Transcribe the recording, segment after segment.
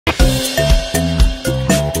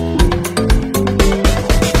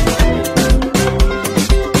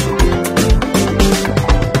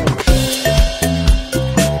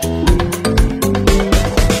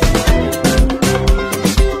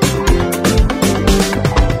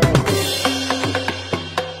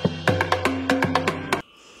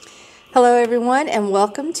everyone, and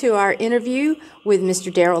welcome to our interview with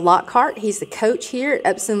Mr. Darrell Lockhart. He's the coach here at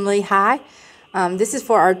Upson Lehigh. This is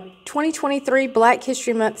for our 2023 Black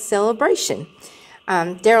History Month celebration.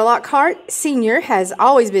 Darrell Lockhart, Sr., has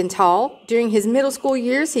always been tall. During his middle school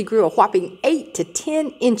years, he grew a whopping 8 to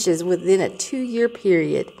 10 inches within a 2-year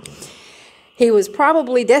period. He was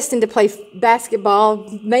probably destined to play basketball,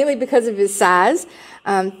 mainly because of his size.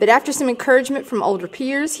 But after some encouragement from older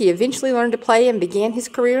peers, he eventually learned to play and began his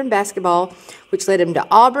career in basketball, which led him to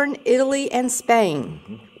Auburn, Italy, and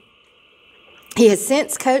Spain. He has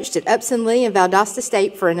since coached at Upson Lee and Valdosta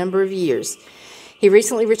State for a number of years. He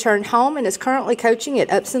recently returned home and is currently coaching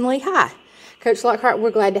at Upson Lehigh. Coach Lockhart,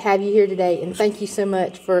 we're glad to have you here today, and thank you so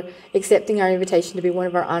much for accepting our invitation to be one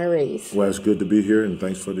of our honorees. Well, it's good to be here, and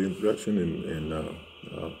thanks for the introduction and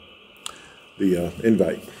the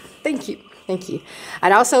invite. Thank you. Thank you.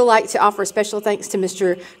 I'd also like to offer a special thanks to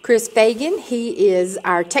Mr. Chris Fagan. He is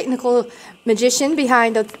our technical magician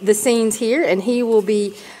behind the scenes here, and he will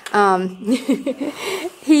be helping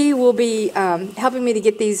me to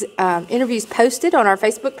get these interviews posted on our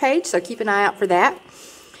Facebook page, so keep an eye out for that.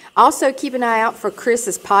 Also, keep an eye out for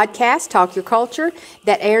Chris's podcast, Talk Your Culture,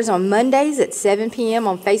 that airs on Mondays at 7 p.m.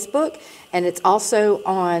 on Facebook, and it's also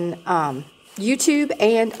on YouTube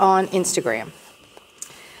and on Instagram.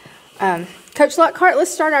 Coach Lockhart,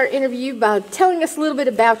 let's start our interview by telling us a little bit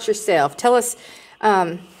about yourself. Tell us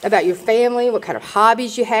about your family, what kind of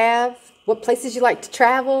hobbies you have, what places you like to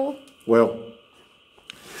travel. Well,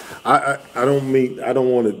 I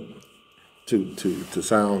don't want it to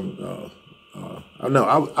sound.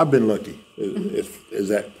 No, I've been lucky. Is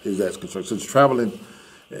that's concerned. Since traveling,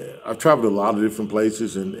 I've traveled a lot of different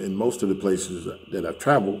places, and most of the places that I've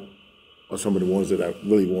traveled are some of the ones that I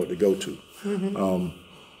really wanted to go to. Mm-hmm.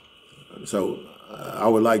 So I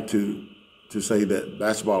would like to say that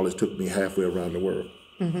basketball has took me halfway around the world.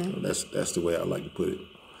 Mm-hmm. That's the way I like to put it.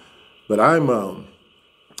 But I'm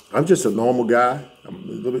just a normal guy. I'm a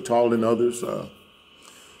little bit taller than others. I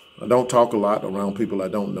don't talk a lot around people I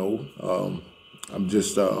don't know. I'm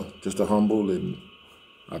just a humble, and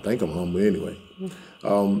I think I'm humble anyway.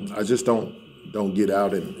 I just don't get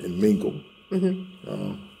out and mingle,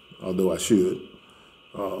 although I should.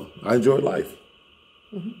 I enjoy life.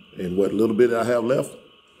 Mm-hmm. And what little bit I have left,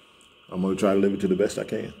 I'm going to try to live it to the best I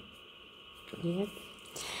can. Okay.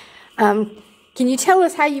 Yeah. Can you tell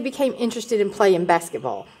us how you became interested in playing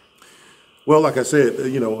basketball? Well, like I said,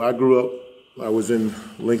 I grew up, I was in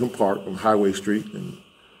Lincoln Park on Highway Street, and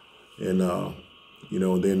then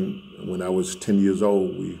when I was 10 years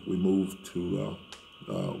old, we moved to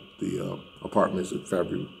the apartments at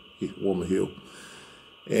Fairview, Warmer Hill.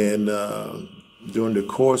 And during the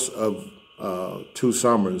course of 2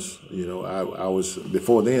 summers, I was,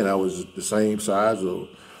 before then, I was the same size or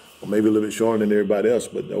maybe a little bit shorter than everybody else,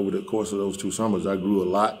 but over the course of those 2 summers, I grew a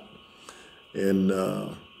lot. And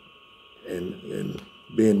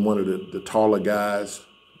being one of the taller guys,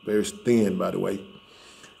 very thin, by the way,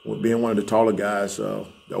 being one of the taller guys, the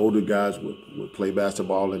older guys would play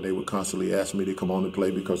basketball, and they would constantly ask me to come on and play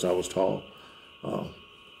because I was tall.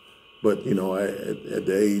 But, at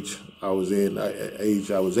the age I was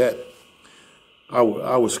at,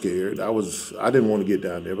 I was scared. I didn't want to get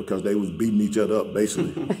down there because they was beating each other up,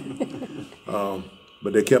 basically.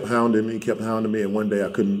 But they kept hounding me, and one day I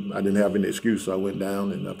didn't have any excuse, so I went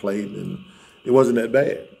down and I played, and it wasn't that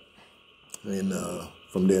bad. And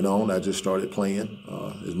from then on, I just started playing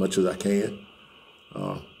as much as I can.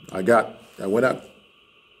 I went out,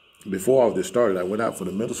 before all this started, I went out for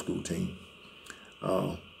the middle school team,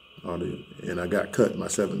 and I got cut my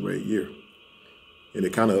 7th grade year. And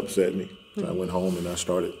it kind of upset me. So I went home and I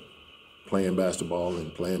started playing basketball,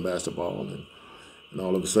 and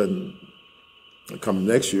all of a sudden, coming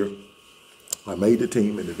next year, I made the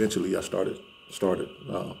team, and eventually I started.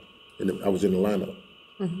 I was in the lineup,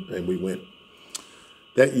 and we went.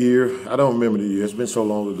 That year, I don't remember the year. It's been so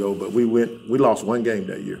long ago, but we lost 1 game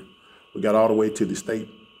that year. We got all the way to the state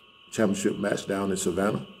championship match down in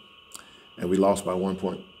Savannah, and we lost by 1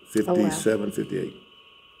 point, 57-58.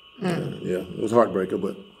 Yeah, it was a heartbreaker,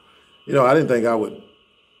 but I didn't think I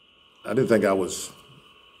was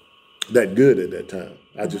that good at that time.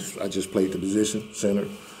 I just played the position, center,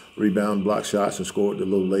 rebound, block shots, and scored the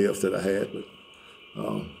little layups that I had. But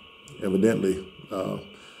evidently,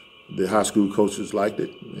 the high school coaches liked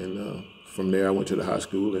it, and from there I went to the high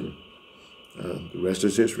school, and the rest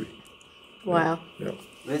is history. Wow. Yeah.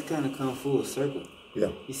 Let's kind of come full circle.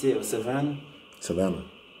 Yeah. You said it was Savannah? Savannah.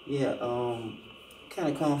 Yeah, kind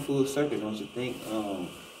of come full circle, don't you think?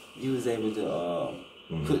 You was able to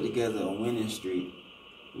put together a winning streak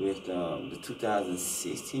with the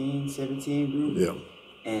 2016-17 group. Yeah.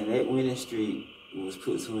 And that winning streak was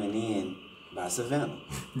put to an end by Savannah,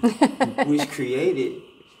 which created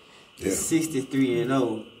the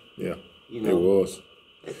 63-0. Yeah, you know, it was.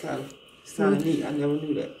 That it's kind of neat. I never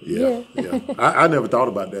knew that. Yeah. I never thought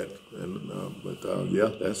about that, but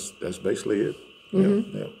that's basically it.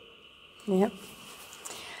 Yeah.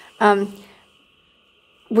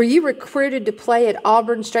 Were you recruited to play at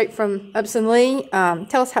Auburn straight from Upson Lee?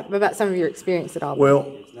 Tell us about some of your experience at Auburn. Well,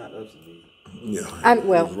 It's not Upson Lee. Yeah. It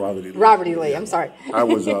was Robert E. Lee. I'm sorry. I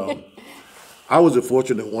was a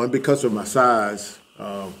fortunate one because of my size.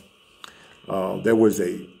 There was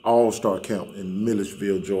a all-star camp in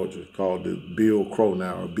Milledgeville, Georgia, called the Bill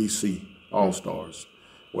Cronauer BC All-Stars,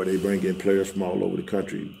 where they bring in players from all over the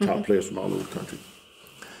country, top players from all over the country.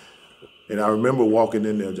 And I remember walking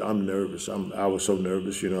in there. I'm nervous. I was so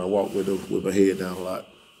nervous. I walked with my head down a lot.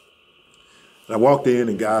 And I walked in,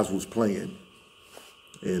 and guys was playing,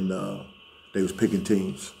 and they was picking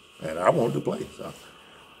teams, and I wanted to play. So,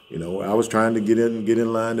 I was trying to get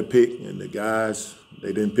in line to pick, and the guys,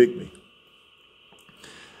 they didn't pick me.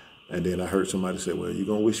 And then I heard somebody say, "Well, you're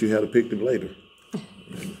gonna wish you had picked him later."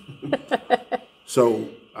 So,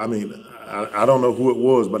 I mean, I don't know who it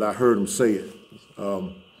was, but I heard him say it.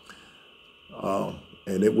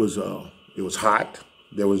 And it was hot.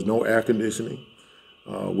 There was no air conditioning.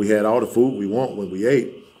 We had all the food we want when we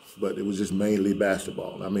ate, but it was just mainly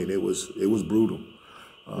basketball. I mean, it was brutal.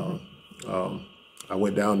 I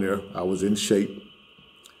went down there. I was in shape,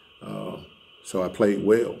 so I played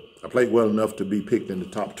well. I played well enough to be picked in the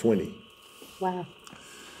top 20. Wow.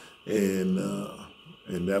 And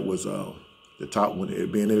that was the top one.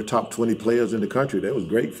 Being in the top 20 players in the country, that was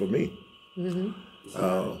great for me. Mm-hmm.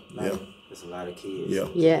 There's a lot of kids. Yeah.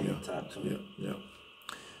 Top 20. Yeah.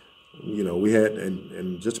 We had,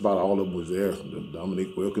 and just about all of them was there.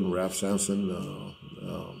 Dominique Wilkin, Ralph Sampson,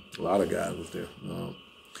 a lot of guys was there.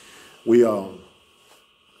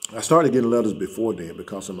 I started getting letters before then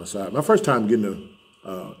because of my size. My first time getting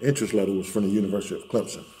an interest letter was from the University of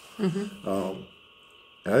Clemson. Mm-hmm.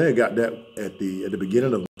 And I think I got that at the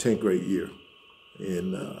beginning of my 10th grade year.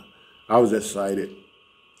 And I was excited.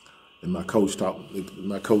 And my coach,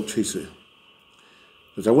 he said,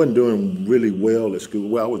 because I wasn't doing really well at school.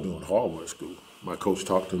 Well, I was doing horrible at school. My coach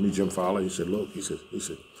talked to me, Jim Fowler. He said, "Look," he said,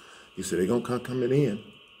 they're gonna come coming in,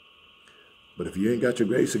 but if you ain't got your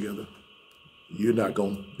grades together, they're not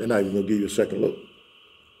even gonna give you a second look."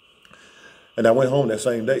 And I went home that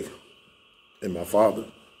same day, and my father,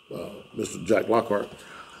 Mr. Jack Lockhart,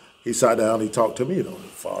 he sat down. He talked to me,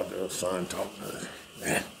 father, son talk.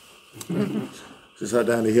 He sat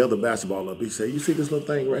down. He held the basketball up. He said, "You see this little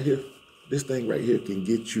thing right here? This thing right here can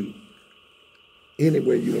get you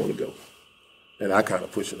anywhere you want to go." And I kind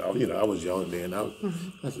of pushed it off. I was young then. I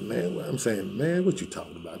said, "Man, what you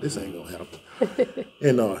talking about? This ain't gonna happen."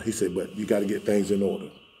 And he said, "But you got to get things in order."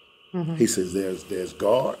 Mm-hmm. He says, "There's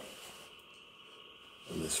God,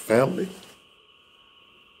 and there's family,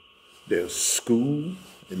 there's school,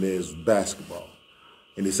 and there's basketball."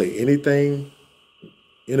 And he say, anything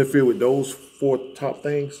interfere with those 4 top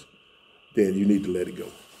things, then you need to let it go.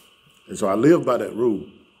 And so I lived by that rule.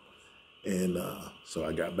 And so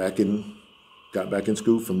I got back in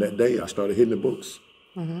school. From that day, I started hitting the books.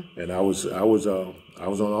 Mm-hmm. And I was on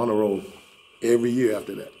honor roll every year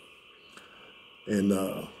after that. And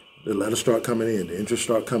the letters start coming in, the interest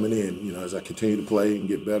start coming in, as I continue to play and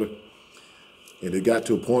get better. And it got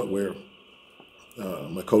to a point where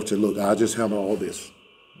my coach said, "Look, I'll just handle all this,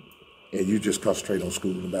 and you just concentrate on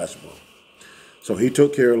school and basketball." So he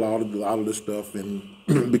took care of a lot of the stuff, and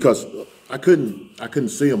because I couldn't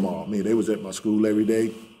see them all. I mean, they was at my school every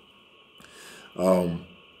day.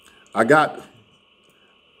 I don't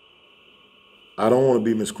want to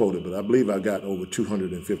be misquoted, but I believe I got over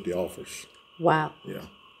 250 offers. Wow. Yeah,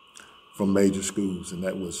 from major schools, and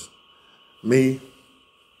that was me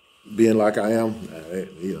being like I am.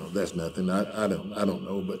 That's nothing. I don't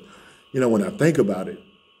know, but when I think about it,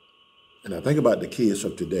 and I think about the kids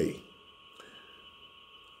of today,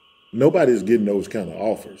 nobody's getting those kind of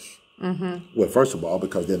offers. Mm-hmm. Well, first of all,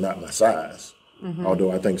 because they're not my size. Mm-hmm.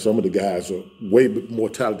 Although I think some of the guys are way more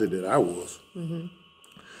talented than I was. Mm-hmm.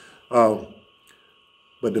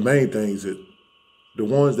 But the main thing is that the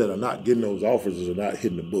ones that are not getting those offers are not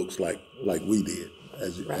hitting the books like we did,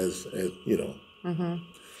 as Mm-hmm.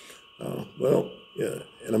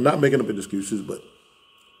 And I'm not making up excuses, but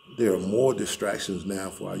there are more distractions now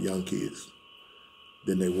for our young kids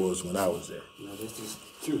than there was when I was there. No, that's just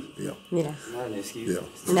true. Yeah. It's not an excuse.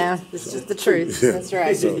 Yeah. No, it's just the truth. Yeah. That's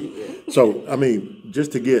right. So, I mean,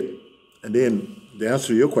 just to get, and then the answer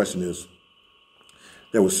to your question is,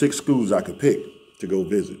 there were 6 schools I could pick to go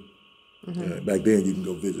visit. Back then, you can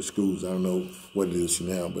go visit schools. I don't know what it is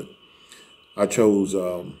now, but I chose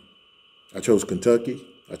Kentucky.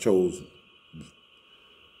 I chose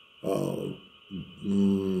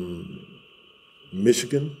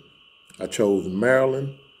Michigan. I chose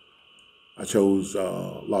Maryland. I chose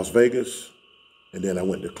Las Vegas, and then I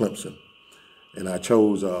went to Clemson. And I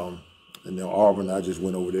chose Auburn. I just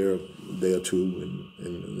went over there a day or two,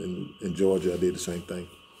 and in Georgia I did the same thing.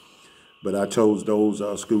 But I chose those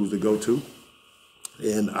schools to go to,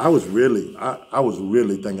 and I was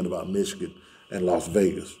really thinking about Michigan and Las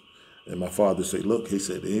Vegas. And my father said, "Look," he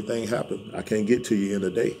said, "anything happen, I can't get to you in a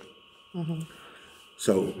day."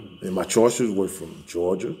 So, and my choices were from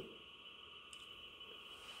Georgia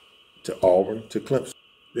to Auburn to Clemson.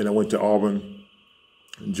 Then I went to Auburn,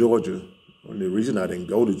 Georgia. And the reason I didn't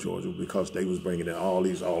go to Georgia was because they was bringing in all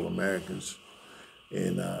these All-Americans.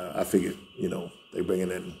 And I figured, they bringing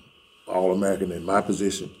in All-American in my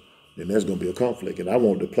position, then there's going to be a conflict. And I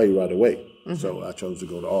wanted to play right away. So I chose to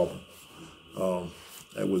go to Auburn.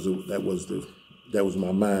 That was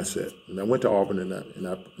my mindset. And I went to Auburn, and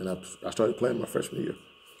I started playing my freshman year.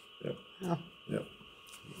 Yeah. Oh. Yeah.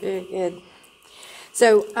 Very good.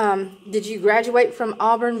 So, did you graduate from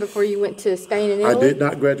Auburn before you went to Spain and Italy? I did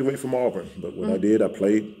not graduate from Auburn, but when I did, I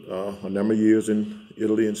played a number of years in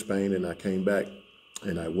Italy and Spain, and I came back,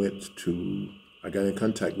 and I got in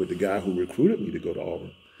contact with the guy who recruited me to go to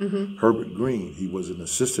Auburn, Herbert Green. He was an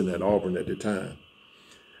assistant at Auburn at the time.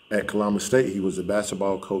 At Columbus State, he was the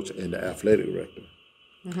basketball coach and the athletic director.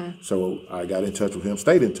 So I got in touch with him,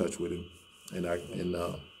 stayed in touch with him, and I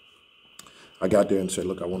got there and said,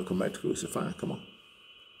 "Look, I want to come back to school." He said, "Fine, come on."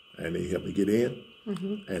 And he helped me get in,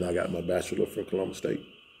 and I got my bachelor from Columbus State.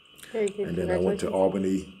 Very good. And then I went to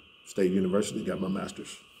Albany State University, got my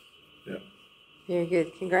master's. Yeah. Very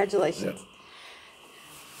good. Congratulations.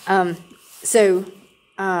 Yeah. So,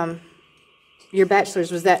 your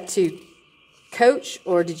bachelor's, was that to coach,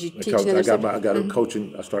 or did you teach another subject? I got a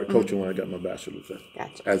coaching. I started coaching when I got my bachelor's.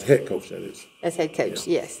 Gotcha. As head coach, that is. As head coach,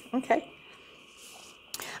 yes. Okay.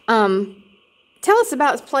 Tell us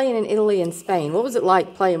about playing in Italy and Spain. What was it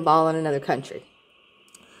like playing ball in another country?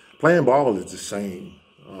 Playing ball is the same.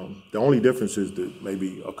 The only difference is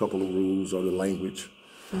maybe a couple of rules or the language.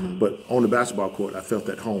 But on the basketball court, I felt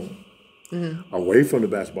at home. Away from the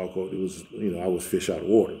basketball court, it was, I was fish out of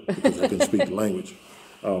water because I couldn't speak the language.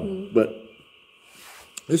 But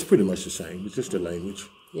it's pretty much the same. It's just the language.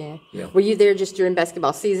 Yeah. Yeah. Were you there just during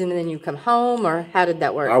basketball season and then you come home, or how did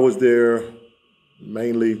that work? I was there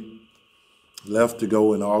mainly. Left to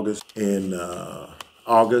go in August, and I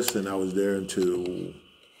was there until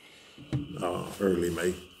early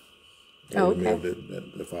May. Okay.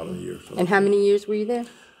 The following year. So. And how many years were you there?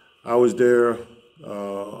 I was there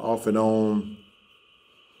off and on,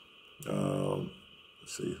 about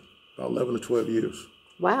 11 or 12 years.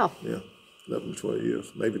 Wow. Yeah, 11 to 12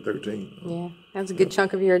 years, maybe 13. Yeah, that was a good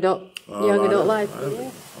chunk of your young adult life.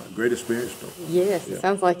 Great experience, though. Yes, yeah. It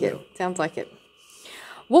sounds like it. Yeah. Sounds like it.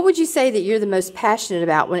 What would you say that you're the most passionate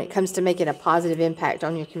about when it comes to making a positive impact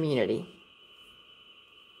on your community?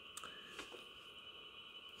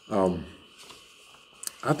 I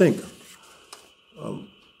think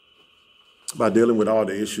by dealing with all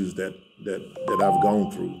the issues that I've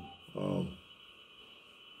gone through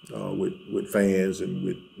with fans and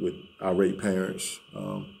with irate parents,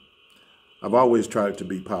 I've always tried to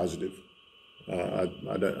be positive. I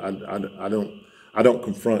don't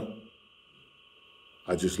confront.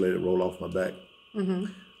 I just let it roll off my back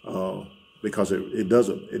because it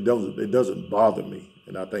doesn't bother me,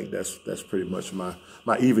 and I think that's pretty much my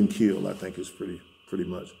even keel. I think is pretty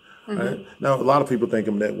much. Right? Now a lot of people think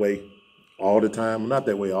I'm that way all the time. I'm not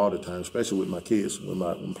that way all the time, especially with my kids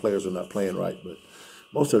when players are not playing right. But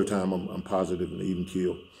most of the time I'm positive and even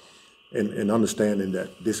keel, and understanding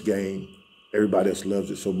that this game, everybody else loves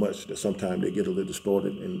it so much that sometimes they get a little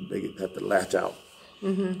distorted and they have to latch out.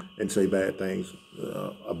 And say bad things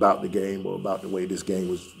about the game or about the way this game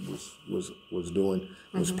was doing,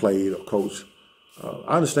 was played or coached.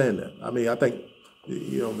 I understand that. I mean, I think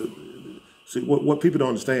see what people don't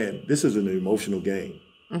understand. This is an emotional game,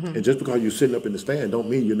 and just because you're sitting up in the stand, don't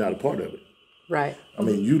mean you're not a part of it. Right. I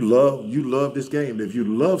mean, you love this game. If you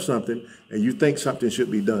love something and you think something should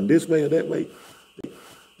be done this way or that way,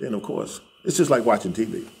 then of course it's just like watching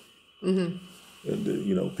TV. And,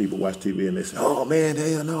 people watch TV and they say, "Oh man,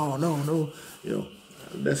 no."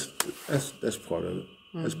 That's part of it.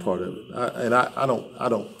 That's part of it.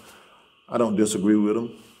 I don't disagree with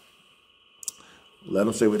them. Let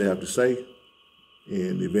them say what they have to say,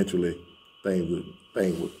 and eventually things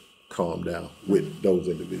would calm down with those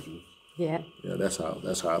individuals. Yeah. Yeah, that's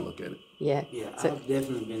how I look at it. Yeah. Yeah, So, I've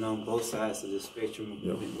definitely been on both sides of the spectrum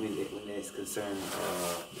when that's concerned.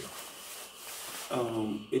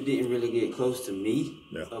 It didn't really get close to me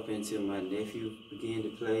up until my nephew began to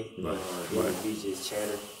play. It would be just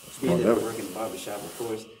chatter. Being that I work in the barbershop, of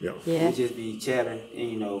course, it would just be chatter,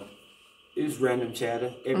 and it was random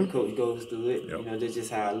chatter. Every coach goes through it. That's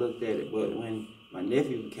just how I looked at it. But when my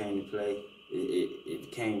nephew came to play, it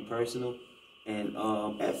became personal. And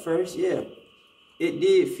at first, it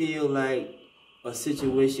did feel like a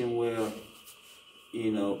situation where,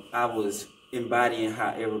 I was embodying how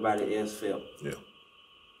everybody else felt. Yeah.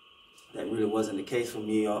 That really wasn't the case for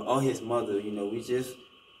me or his mother.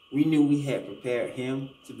 We knew we had prepared him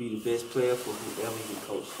to be the best player for whoever he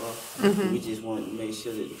coached for. We just wanted to make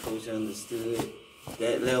sure that the coach understood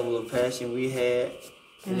that level of passion we had.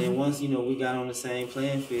 And then once we got on the same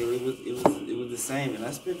playing field, it was the same. And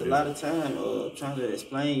I spent a lot of time trying to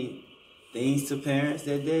explain things to parents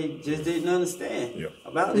that they just didn't understand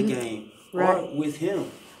about the game or with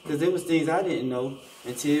him. Because there was things I didn't know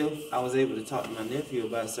until I was able to talk to my nephew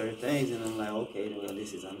about certain things, and I'm like, okay, well,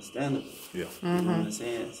 this is understandable. Yeah. You know what I'm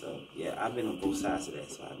saying? So I've been on both sides of that,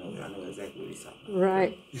 so I know exactly what he's talking about.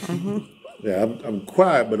 Right. Yeah, I'm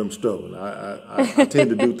quiet, but I'm stubborn. I tend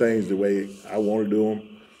to do things the way I want to do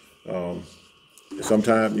them.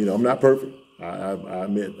 Sometimes, I'm not perfect. I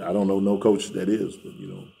admit I don't know no coach that is, but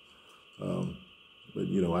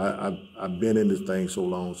I've been in this thing so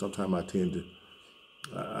long. Sometimes I tend to.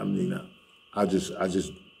 I just,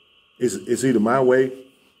 it's either my way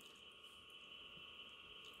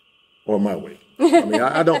or my way.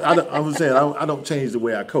 I don't change the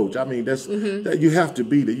way I coach. That you have to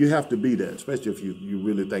be that. You have to be that, especially if you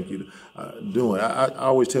really think you're doing. I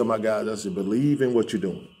always tell my guys, I say, believe in what you're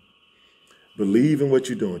doing. Believe in what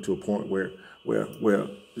you're doing to a point where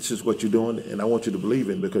this is what you're doing, and I want you to believe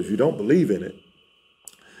in it, because if you don't believe in it,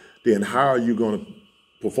 then how are you going to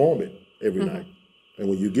perform it every night? And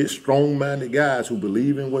when you get strong-minded guys who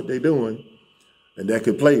believe in what they're doing, and that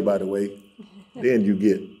can play, by the way, then you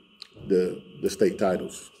get the state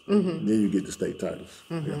titles. Then you get the state titles.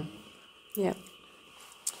 Yeah.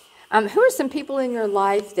 Who are some people in your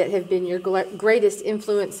life that have been your greatest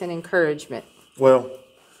influence and encouragement? Well,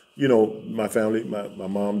 my family, my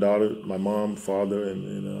mom, daughter, my mom, father,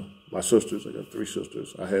 and my sisters. I got 3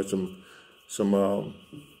 sisters. I had some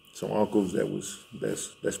uncles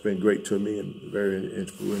that's been great to me and very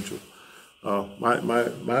influential.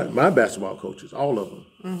 My basketball coaches, all of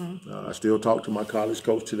them. I still talk to my college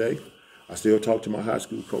coach today. I still talk to my high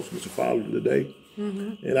school coach, Mr. Fowler, today.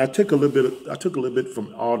 And I took a little bit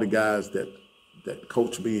from all the guys that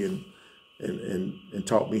coached me and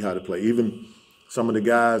taught me how to play. Even some of the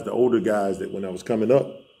guys, the older guys that when I was coming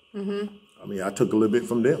up, I took a little bit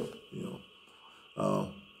from them.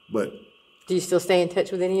 But do you still stay in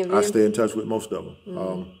touch with any of them? I stay in touch with most of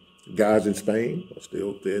them. Guys in Spain, I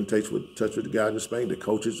still stay in touch with the guys in Spain, the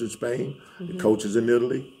coaches in Spain, the coaches in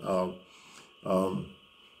Italy.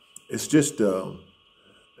 It's just,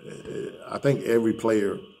 I think every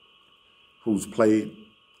player who's played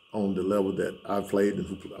on the level that I've played,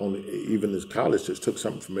 and even as college, just took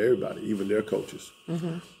something from everybody, even their coaches.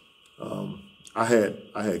 I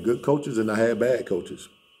had good coaches and I had bad coaches,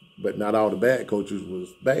 but not all the bad coaches was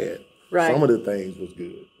bad. Right. Some of the things was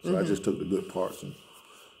good, so I just took the good parts and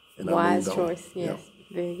wise I moved on. Choice. Yes,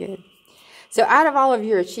 very good. So, out of all of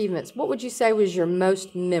your achievements, what would you say was your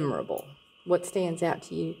most memorable? What stands out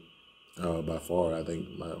to you? By far, I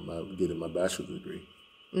think my getting my bachelor's degree,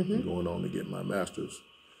 and going on to get my master's.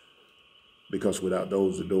 Because without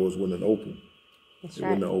those, the doors wouldn't open. That's it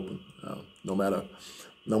right. wouldn't open.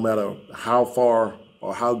 No matter how far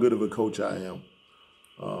or how good of a coach I am,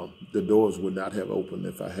 the doors would not have opened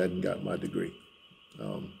if I hadn't got my degree.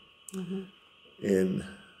 And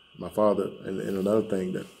my father, and another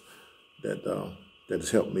thing that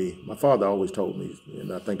has helped me, my father always told me,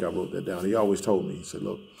 and I think I wrote that down, he always told me, he said,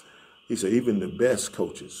 look, even the best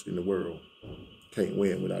coaches in the world can't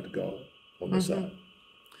win without the God on the side.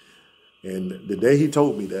 And the day he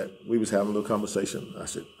told me that, we was having a little conversation. I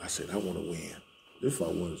said, I want to win. This is why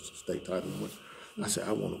I won the state title. I said,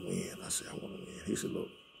 I want to win. I want to win. He said, look,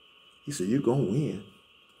 you're going to win,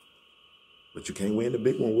 but you can't win the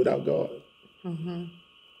big one without God.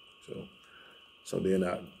 So then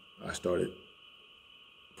I started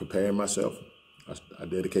preparing myself. I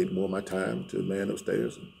dedicated more of my time to the man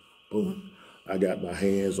upstairs, and boom, I got my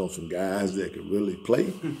hands on some guys that could really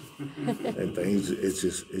play, and things.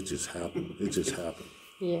 It just happened. It just happened.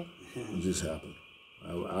 Yeah. It just happened.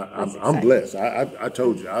 I'm blessed. I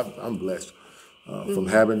told you I'm blessed from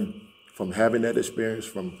having that experience,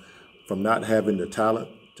 from not having the talent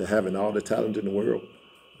to having all the talent in the world,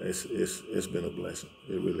 it's been a blessing.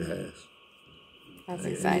 It really has. That's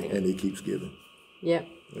exciting. And he keeps giving. Yep.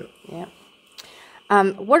 Yep. Yep.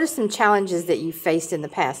 What are some challenges that you faced in the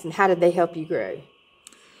past, and how did they help you grow?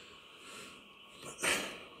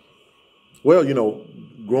 Well,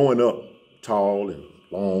 growing up tall and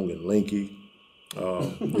long and lanky,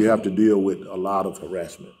 you have to deal with a lot of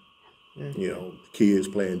harassment. Kids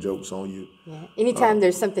playing jokes on you. Yeah. Anytime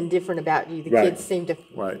there's something different about you, the kids seem to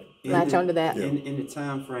latch onto that. In the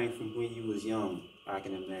time frame from when you was young, I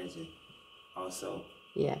can imagine also.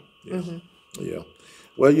 Yeah. Yeah. Mm-hmm. Yeah.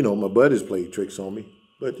 Well, my buddies played tricks on me,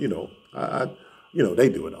 but I they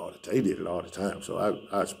do it all the time. They did it all the time, so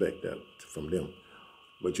I expect that from them.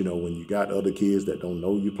 But when you got other kids that don't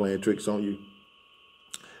know you playing tricks on you,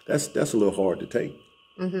 that's a little hard to take.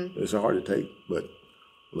 Mm-hmm. It's hard to take, but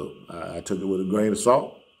look, I took it with a grain of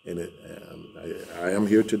salt, and I am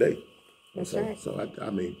here today. That's right. So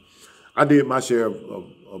I did my share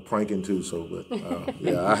of pranking too. So, but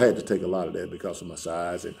I had to take a lot of that because of my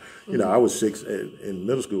size, and I was 6 in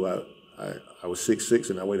middle school. I was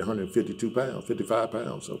 6'6", and I weighed 152 pounds, 55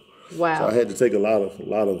 pounds. So, wow. So I had to take a lot of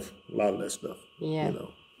that stuff. Yeah.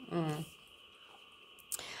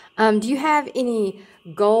 Do you have any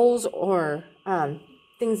goals or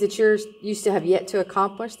things that you still have yet to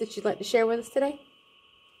accomplish that you'd like to share with us today?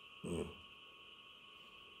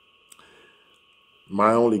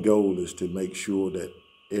 My only goal is to make sure that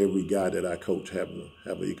every guy that I coach have an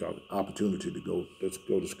opportunity to go to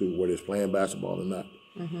school, whether it's playing basketball or not,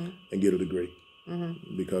 and get a degree.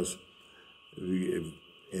 Mm-hmm. Because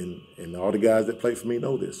and all the guys that play for me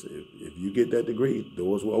know this. If you get that degree,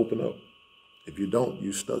 doors will open up. If you don't,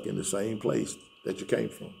 you're stuck in the same place that you came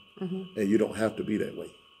from, and you don't have to be that way.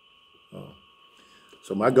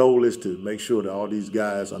 So my goal is to make sure that all these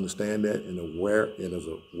guys understand that and is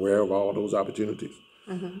aware of all those opportunities,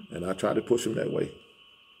 and I try to push them that way.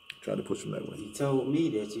 You told me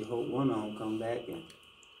that you hope one of them come back and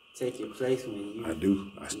take your place when you. I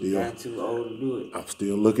do. You got too old to do it. I'm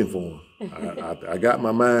still looking for him. I got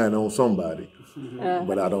my mind on somebody,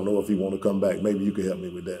 but I don't know if he want to come back. Maybe you can help me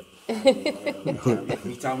with that.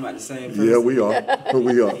 We talking about the same person. Yeah, we are.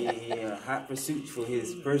 We are. Yeah, hot pursuit for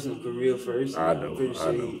his personal career first. I know.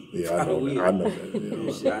 I know that.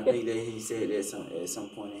 Yeah. I think that he said that at some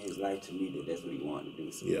point in his life to me that's what he wanted to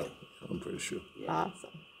do. So yeah, I'm pretty sure. Yeah.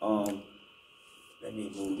 Awesome. Let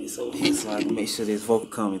me move this over here so I can make sure this vocal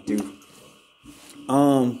coming through.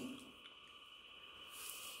 All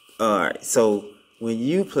right. So when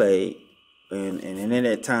you played, and in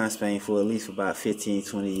that time span for at least about 15,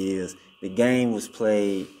 20 years, the game was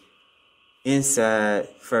played inside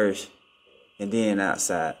first and then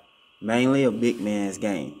outside. Mainly a big man's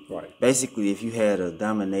game. Right. Basically, if you had a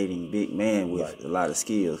dominating big man with a lot of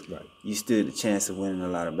skills, you stood a chance of winning a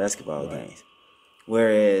lot of basketball games.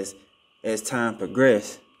 Whereas as time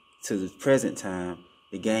progressed to the present time,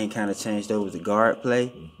 the game kind of changed over to guard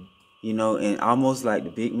play. And almost like the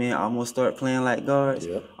big men almost start playing like guards,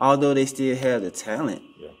 although they still have the talent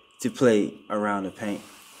to play around the paint.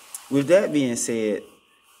 With that being said,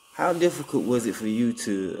 how difficult was it for you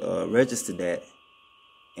to register that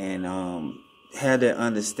and have that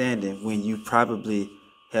understanding when you probably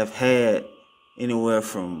have had anywhere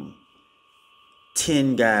from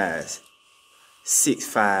 10 guys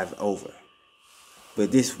 6'5" over?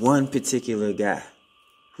 But this one particular guy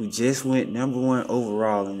who just went #1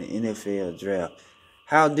 overall in the NFL draft,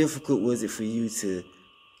 how difficult was it for you to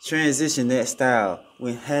transition that style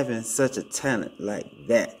when having such a talent like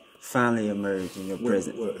that finally emerged in your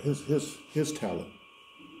presence? Well, his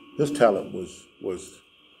talent was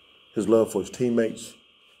his love for his teammates,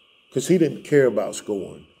 because he didn't care about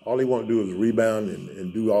scoring. All he wanted to do was rebound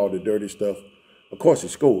and do all the dirty stuff. Of course, he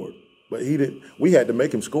scored, but he didn't. We had to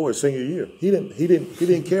make him score his senior year. He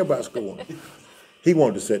didn't care about scoring. He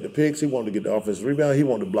wanted to set the picks. He wanted to get the offensive rebound. He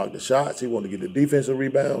wanted to block the shots. He wanted to get the defensive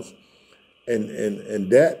rebounds. And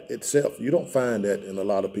that itself, you don't find that in a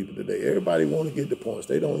lot of people today. Everybody want to get the points.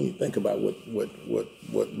 They don't even think about what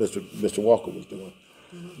Mr. Walker was doing.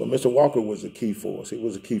 But Mr. Walker was a key for us. He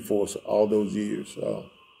was a key for us all those years,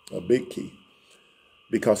 a big key,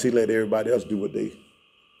 because he let everybody else do what they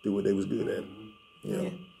was good at.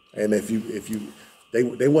 And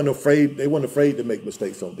they weren't afraid to make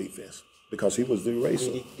mistakes on defense, because he was the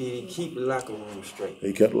eraser. Did he keep the locker room straight?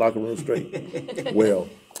 He kept the locker room straight. Well,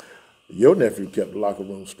 your nephew kept the locker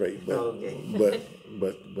room straight, but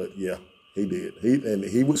yeah, he did.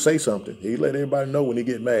 He would say something. He let everybody know when he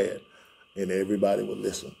get mad, and everybody would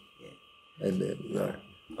listen. And then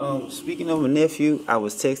Speaking of my nephew, I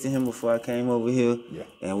was texting him before I came over here,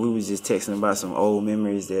 and we was just texting about some old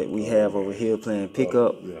memories that we have over here playing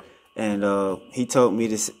pickup. And he told me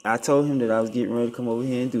to. I told him that I was getting ready to come over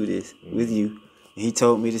here and do this with you. And he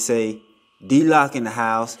told me to say, "D-Lock in the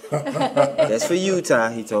house." That's for you,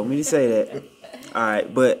 Ty. He told me to say that. All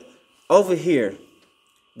right, but over here,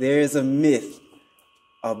 there is a myth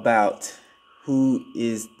about who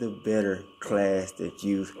is the better class that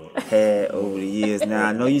you've had over the years. Now,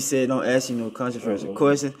 I know you said don't ask you no controversial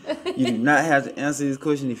questions. You do not have to answer this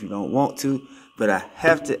question if you don't want to, but I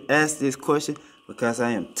have to ask this question because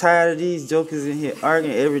I am tired of these jokers in here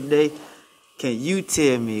arguing every day. Can you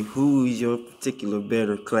tell me who is your particular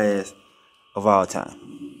better class of all time?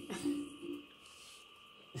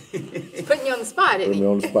 He's putting you on the spot, isn't he? Putting me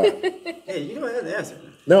on the spot. Hey, you don't have to answer.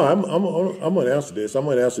 No, I'm going to answer this. I'm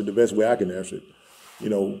going to answer it the best way I can answer it. You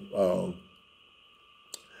know,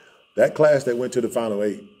 that class that went to the Final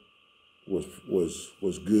Eight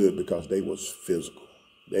was good because they was physical.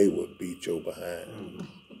 They would beat your behind.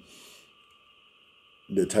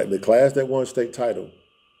 The class that won state title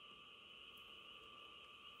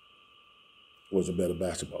was a better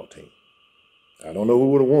basketball team. I don't know who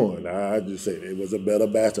would have won. I just say it was a better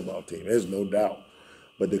basketball team. There's no doubt.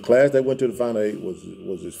 But the class that went to the Final Eight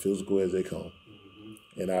was as physical as they come,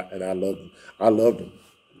 and I loved them. I loved them.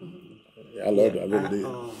 I loved them. I really did.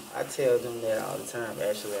 I tell them that all the time.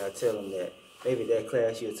 Actually, I tell them that maybe that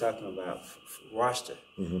class you're talking about, roster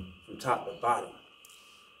from top to bottom,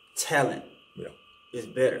 talent is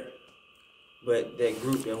better. But that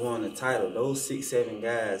group that won the title, those 6, 7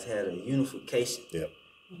 guys had a unification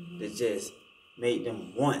that just made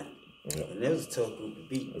them one. And it was a tough group to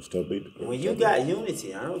beat. It was tough to beat. When you got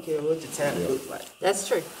unity, I don't care what your talent looks like. That's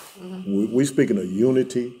true. We speaking of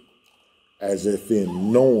unity as if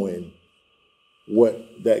in knowing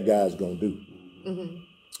what that guy's gonna do.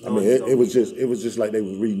 I mean, it was just like they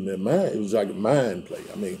was reading their mind. It was like a mind play.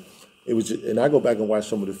 I mean, it was just, and I go back and watch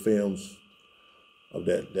some of the films of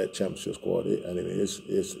that championship squad. I mean, it's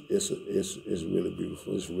really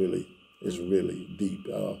beautiful. It's really deep.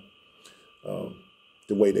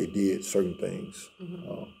 The way they did certain things.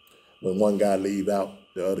 When one guy leave out,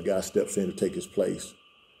 the other guy steps in to take his place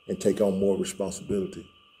and take on more responsibility.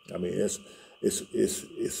 I mean, it's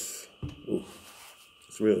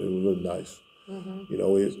really nice. You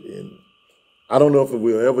know, and I don't know if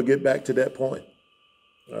we'll ever get back to that point.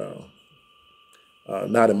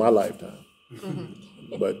 Not in my lifetime.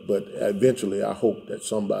 But eventually, I hope that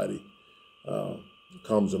somebody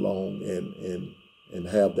comes along and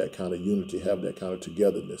have that kind of unity, have that kind of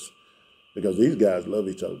togetherness, because these guys love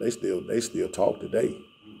each other. They still talk today,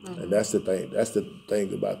 and that's the thing. That's the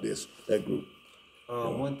thing about that group.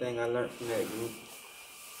 One thing I learned from that group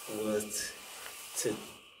was to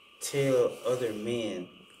tell other men,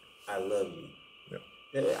 "I love you."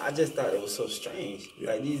 I just thought it was so strange.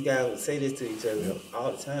 Like, these guys would say this to each other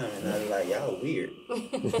all the time, and I was like, "Y'all weird."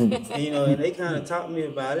 And, you know, and they kind of taught me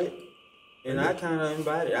about it. And I kind of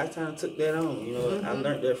embodied. I kind of took that on. You know, I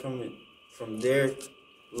learned that from their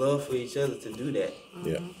love for each other to do that.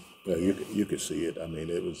 Yeah, you could see it. I mean,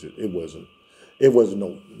 it wasn't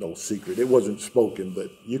no secret. It wasn't spoken, but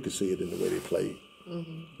you could see it in the way they played.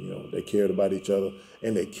 You know, they cared about each other,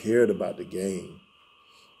 and they cared about the game.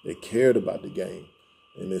 They cared about the game,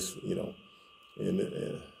 and it's, you know,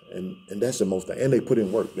 and that's the most thing. And they put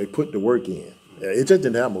in work. They put the work in. It just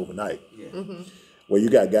didn't happen overnight. Where you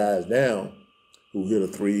got guys now who hit a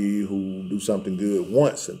three, who do something good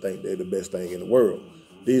once and think they're the best thing in the world.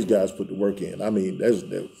 These guys put the work in. I mean,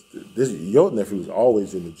 your nephew was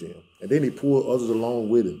always in the gym, and then he pulled others along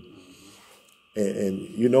with him. And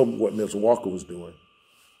you know what Mr. Walker was doing.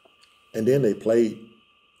 And then they played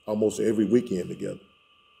almost every weekend together.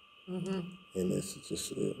 And it's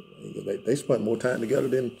just they spent more time together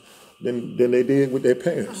than they did with their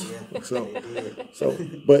parents.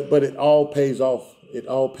 But it all pays off. It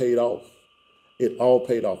all paid off. It all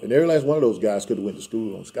paid off. And every last one of those guys could have went to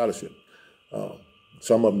school on scholarship.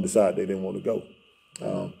 Some of them decided they didn't want to go.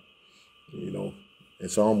 You know, and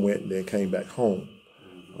some went and then came back home.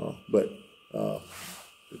 But a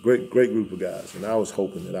great group of guys. And I was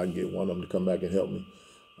hoping that I can get one of them to come back and help me.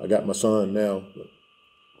 I got my son now, but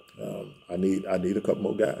I need a couple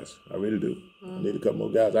more guys. I really do. I need a couple more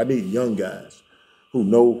guys. I need young guys who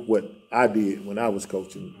know what I did when I was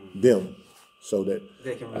coaching them, so that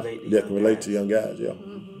they can relate to young guys.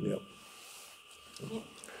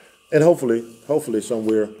 And hopefully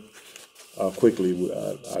somewhere quickly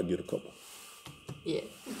I'll get a couple.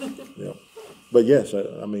 But yes,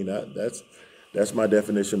 I mean that's my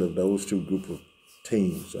definition of those two group of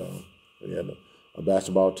teams. We had a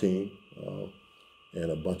basketball team.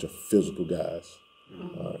 and a bunch of physical guys.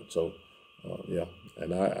 So, yeah,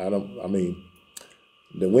 and I mean,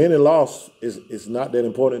 the win and loss is not that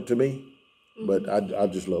important to me, but I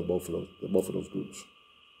just love both of those groups.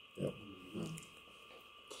 Yeah.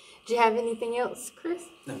 Do you have anything else, Chris?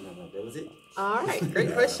 No, that was it. All right,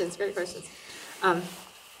 great questions, great questions. I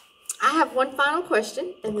have one final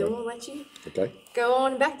question, and then we'll let you go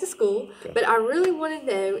on back to school. Okay. But I really want to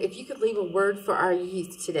know if you could leave a word for our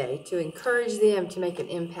youth today to encourage them to make an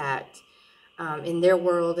impact in their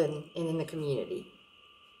world and in the community.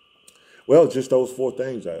 Well, just those 4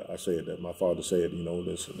 things I said that my father said. You know,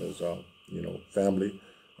 there's family,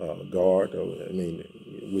 guard,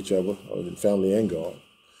 whichever, or family and guard.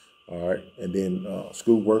 All right, and then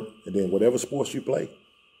schoolwork, and then whatever sports you play.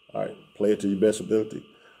 All right, play it to your best ability,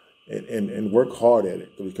 and work hard at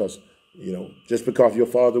it, because just because your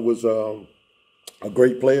father was a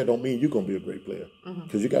great player don't mean you're gonna be a great player,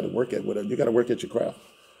 because you got to work at whatever. You got to work at your craft,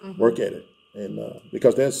 work at it, and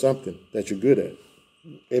because that's something that you're good at.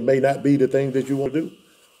 It may not be the thing that you want to do,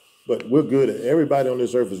 but we're good at it. Everybody on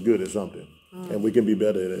this earth is good at something, and we can be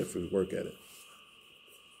better at it if we work at it.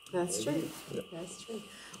 That's true. Yeah. That's true.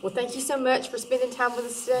 Well, thank you so much for spending time with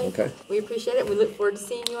us today. Okay. We appreciate it. We look forward to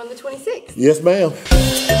seeing you on the 26th. Yes, ma'am.